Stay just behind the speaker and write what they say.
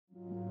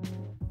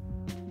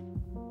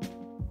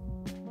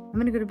I'm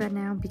gonna go to bed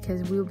now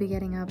because we will be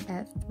getting up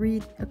at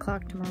 3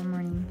 o'clock tomorrow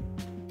morning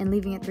and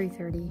leaving at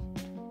 3:30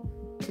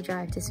 to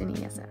drive to SUNY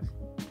ESF.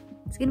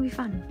 It's gonna be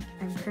fun.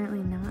 I'm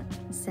currently not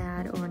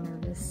sad or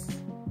nervous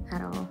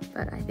at all,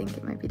 but I think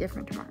it might be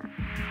different tomorrow.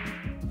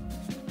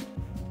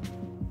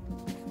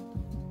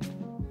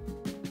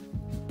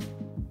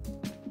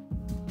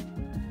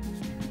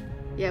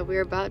 Yeah,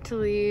 we're about to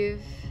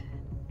leave.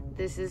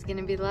 This is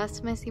gonna be the last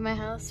time I see my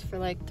house for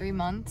like 3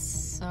 months,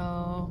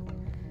 so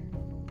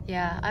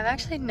yeah. I'm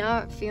actually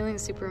not feeling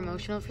super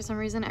emotional for some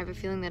reason. I have a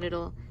feeling that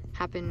it'll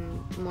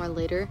happen more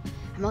later.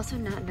 I'm also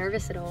not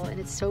nervous at all, and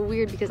it's so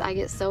weird because I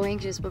get so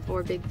anxious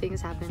before big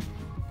things happen,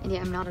 and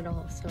yeah, I'm not at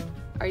all. So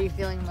are you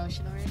feeling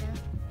emotional right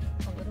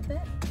now? A little bit,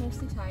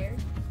 mostly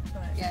tired,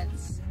 but yeah,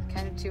 it's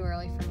kind of too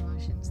early for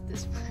emotions at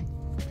this point.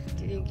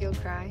 Do you think you'll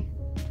cry?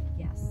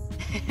 yes.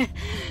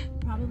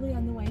 Probably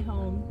on the way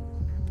home.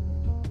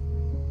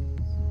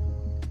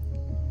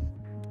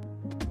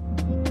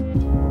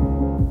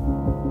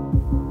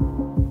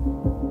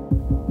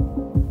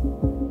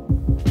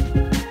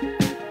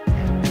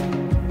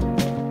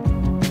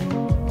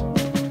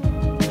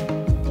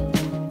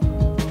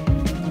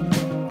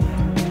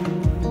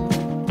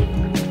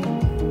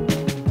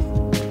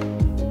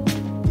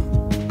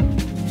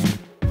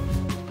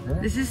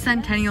 This is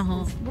Centennial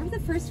Hall. Were the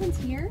first ones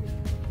here?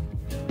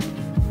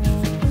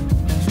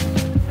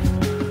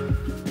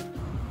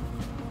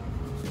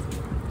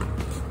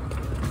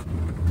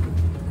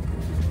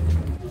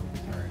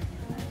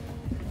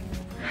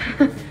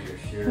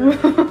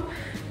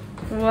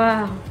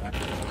 Wow.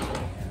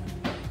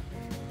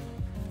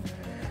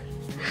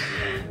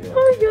 Oh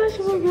my gosh,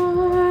 oh my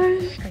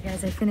gosh. Alright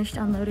guys, I finished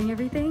unloading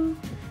everything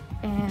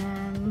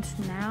and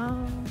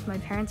now my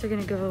parents are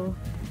gonna go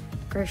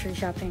grocery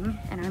shopping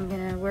and I'm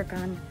gonna work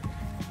on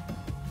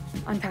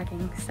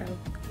unpacking, so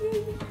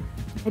yay.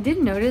 I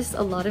did notice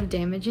a lot of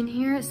damage in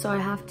here, so I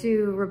have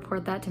to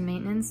report that to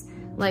maintenance.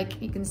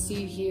 Like you can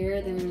see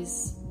here,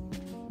 there's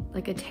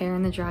like a tear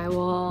in the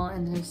drywall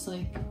and there's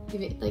like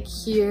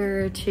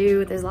here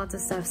too, there's lots of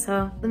stuff.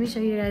 So let me show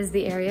you guys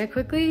the area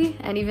quickly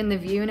and even the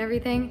view and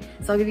everything.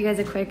 So I'll give you guys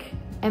a quick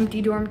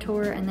empty dorm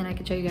tour and then I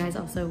can show you guys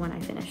also when I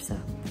finish. So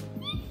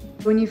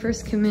when you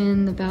first come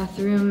in, the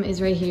bathroom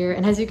is right here,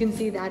 and as you can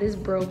see, that is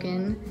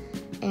broken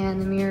and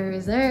the mirror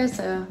is there,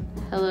 so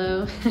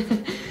hello.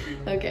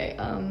 Okay,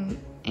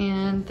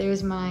 and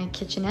there's my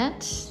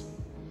kitchenette.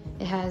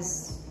 It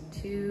has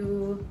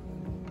two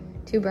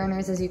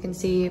burners, as you can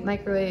see,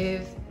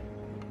 microwave,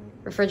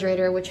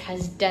 refrigerator, which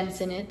has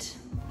dents in it.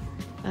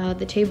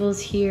 The table's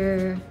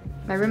here.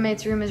 My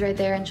roommate's room is right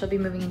there, and she'll be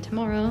moving in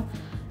tomorrow.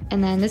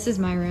 And then this is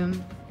my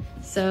room.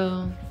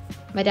 So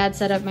my dad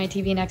set up my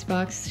TV and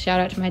Xbox. Shout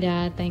out to my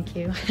dad, thank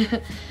you.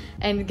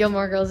 And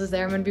Gilmore Girls is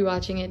there. I'm gonna be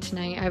watching it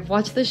tonight. I've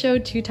watched the show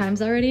 2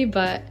 times already,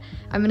 but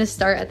I'm gonna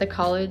start at the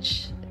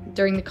college,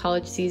 during the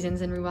college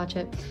seasons, and rewatch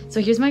it.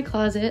 So here's my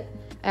closet.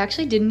 I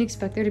actually didn't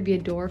expect there to be a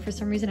door for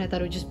some reason. I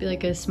thought it would just be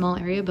like a small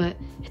area, but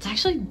it's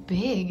actually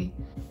big.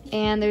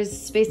 And there's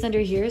space under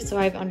here, so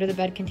I have under the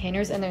bed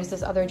containers, and there's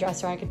this other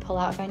dresser I could pull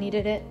out if I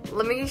needed it.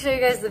 Let me show you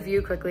guys the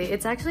view quickly.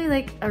 It's actually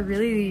like a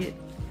really,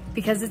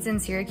 because it's in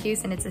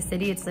Syracuse and it's a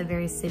city, it's a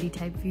very city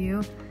type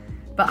view.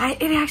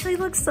 But it actually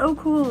looks so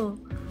cool.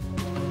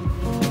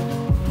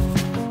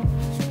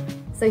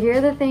 So here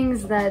are the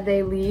things that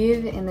they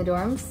leave in the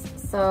dorms.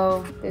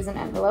 So there's an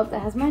envelope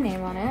that has my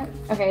name on it.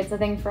 Okay, it's a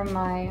thing from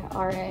my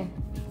RA.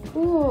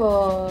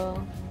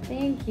 Cool.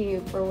 Thank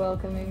you for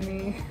welcoming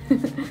me.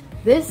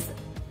 This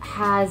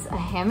has a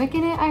hammock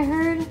in it, I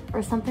heard,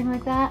 or something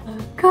like that.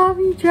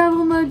 Coffee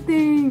travel mug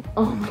thing.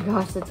 Oh my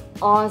gosh, that's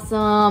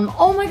awesome.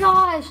 Oh my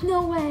gosh,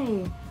 no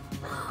way.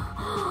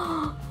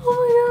 Oh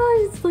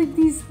my gosh, it's like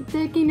these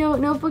sticky note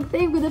notebook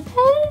thing with a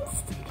pen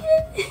stick.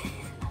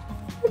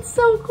 It's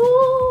so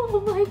cool. Oh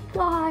my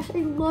gosh, I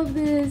love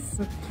this.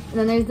 And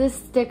then there's this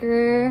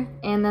sticker,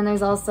 and then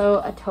there's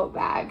also a tote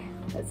bag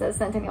that says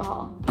Centennial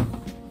Hall.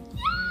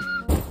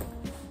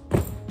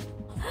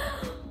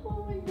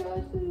 Oh my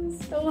gosh, this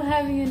is so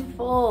heavy and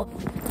full.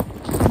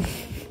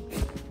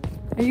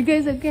 Are you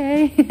guys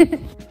okay?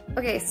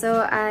 Okay,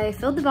 so I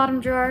filled the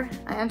bottom drawer.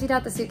 I emptied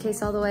out the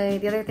suitcase all the way.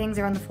 The other things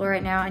are on the floor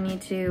right now. I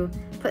need to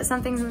put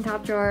some things in the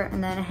top drawer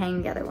and then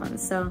hang the other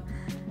ones. So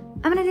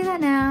I'm gonna do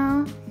that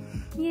now.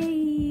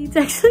 Yay, it's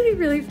actually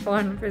really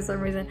fun for some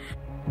reason.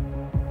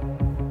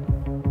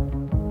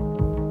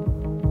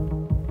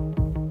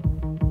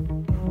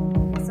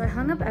 So I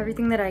hung up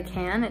everything that I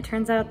can. It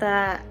turns out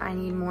that I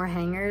need more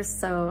hangers,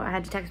 so I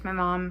had to text my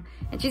mom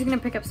and she's gonna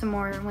pick up some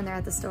more when they're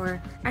at the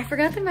store. I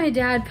forgot that my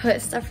dad put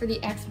stuff for the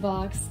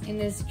Xbox in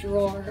this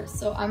drawer,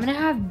 so I'm gonna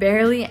have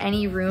barely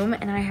any room,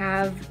 and I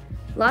have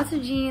lots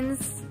of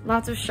jeans,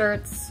 lots of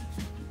shirts.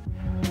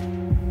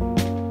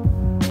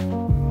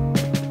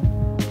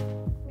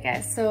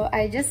 Okay, so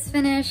I just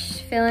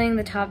finished filling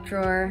the top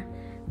drawer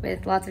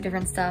with lots of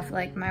different stuff,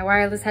 like my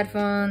wireless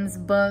headphones,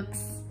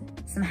 books,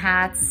 some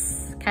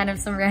hats, kind of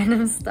some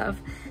random stuff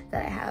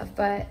that I have.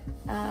 But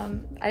I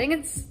think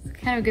it's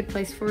kind of a good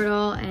place for it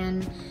all.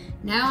 And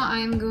now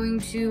I'm going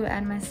to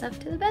add my stuff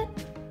to the bed.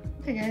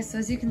 Okay guys, so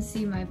as you can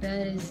see, my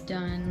bed is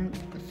done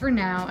for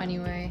now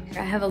anyway. I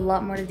have a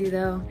lot more to do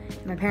though.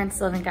 My parents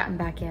still haven't gotten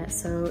back yet.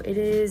 So it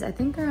is, I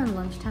think around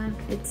lunchtime.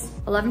 It's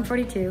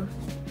 11:42.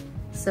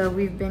 So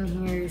we've been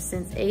here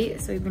since 8.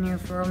 So we've been here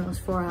for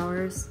almost 4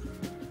 hours.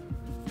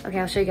 Okay,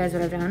 I'll show you guys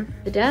what I've done.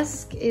 The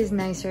desk is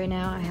nice right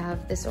now. I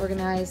have this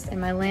organized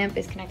and my lamp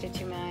is connected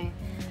to my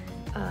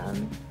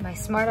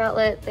smart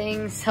outlet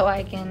thing so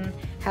I can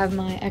have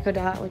my Echo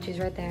Dot, which is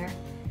right there.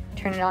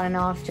 Turn it on and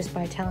off just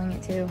by telling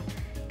it to.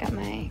 Got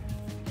my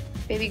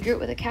baby Groot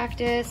with a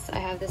cactus. I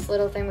have this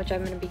little thing which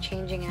I'm gonna be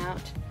changing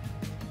out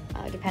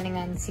depending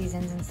on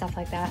seasons and stuff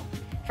like that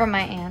from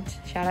my aunt.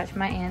 Shout out to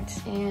my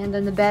aunt. And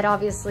then the bed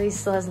obviously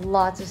still has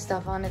lots of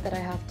stuff on it that I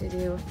have to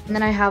do. And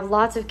then I have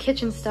lots of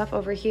kitchen stuff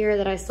over here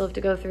that I still have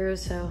to go through,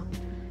 so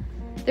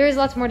there is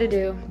lots more to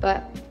do,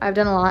 but I've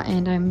done a lot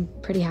and I'm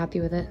pretty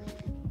happy with it.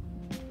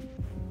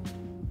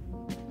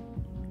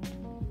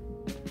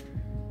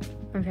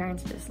 My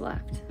parents just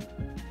left.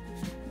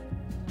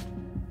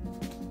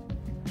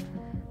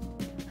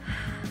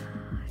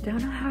 I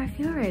don't know how I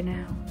feel right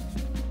now.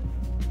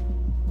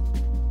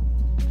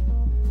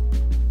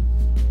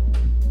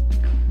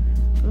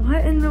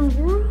 What in the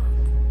world?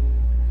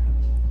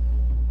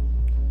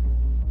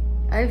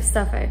 I have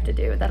stuff I have to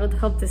do that'll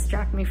help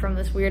distract me from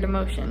this weird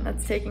emotion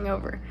that's taking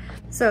over.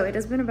 So it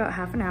has been about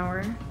half an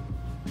hour,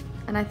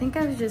 and I think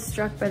I was just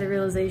struck by the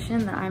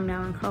realization that I'm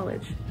now in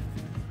college.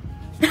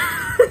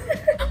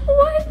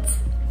 What?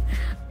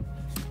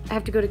 I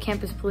have to go to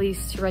campus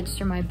police to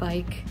register my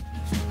bike.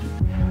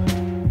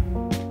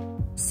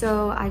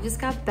 So I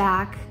just got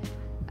back.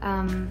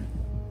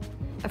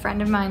 A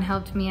friend of mine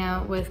helped me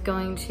out with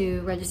going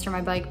to register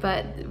my bike,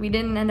 but we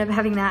didn't end up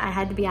having that. I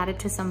had to be added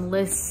to some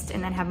list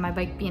and then have my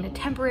bike be in a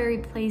temporary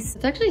place.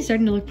 It's actually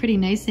starting to look pretty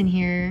nice in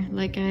here.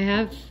 Like I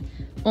have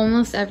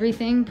almost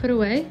everything put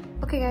away.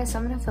 Okay guys, so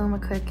I'm gonna film a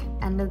quick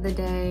end of the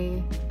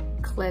day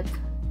clip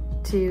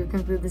to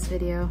conclude this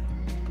video.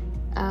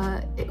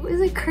 It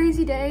was a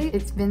crazy day.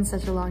 It's been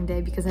such a long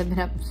day because I've been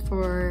up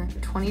for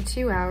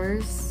 22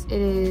 hours.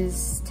 It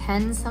is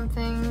 10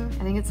 something.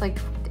 I think it's like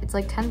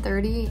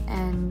 10:30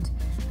 and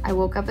I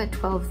woke up at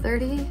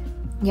 12:30.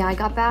 Yeah, I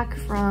got back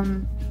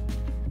from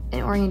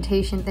an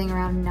orientation thing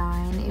around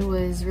 9. It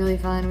was really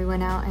fun. We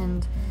went out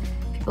and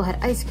people had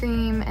ice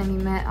cream and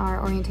we met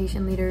our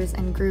orientation leaders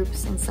and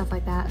groups and stuff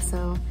like that.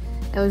 So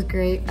that was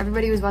great.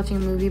 Everybody was watching a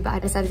movie, but I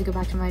decided to go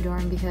back to my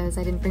dorm because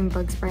I didn't bring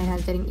bug spray and I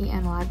was getting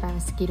eaten alive by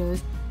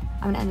mosquitoes.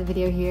 I'm gonna end the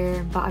video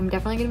here, but I'm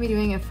definitely gonna be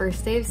doing a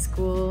first day of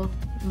school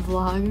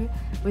vlog,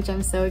 which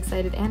I'm so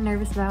excited and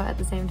nervous about at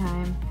the same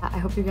time. I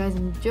hope you guys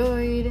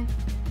enjoyed,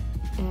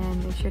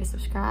 and make sure to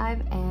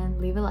subscribe and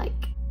leave a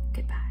like.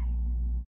 Goodbye.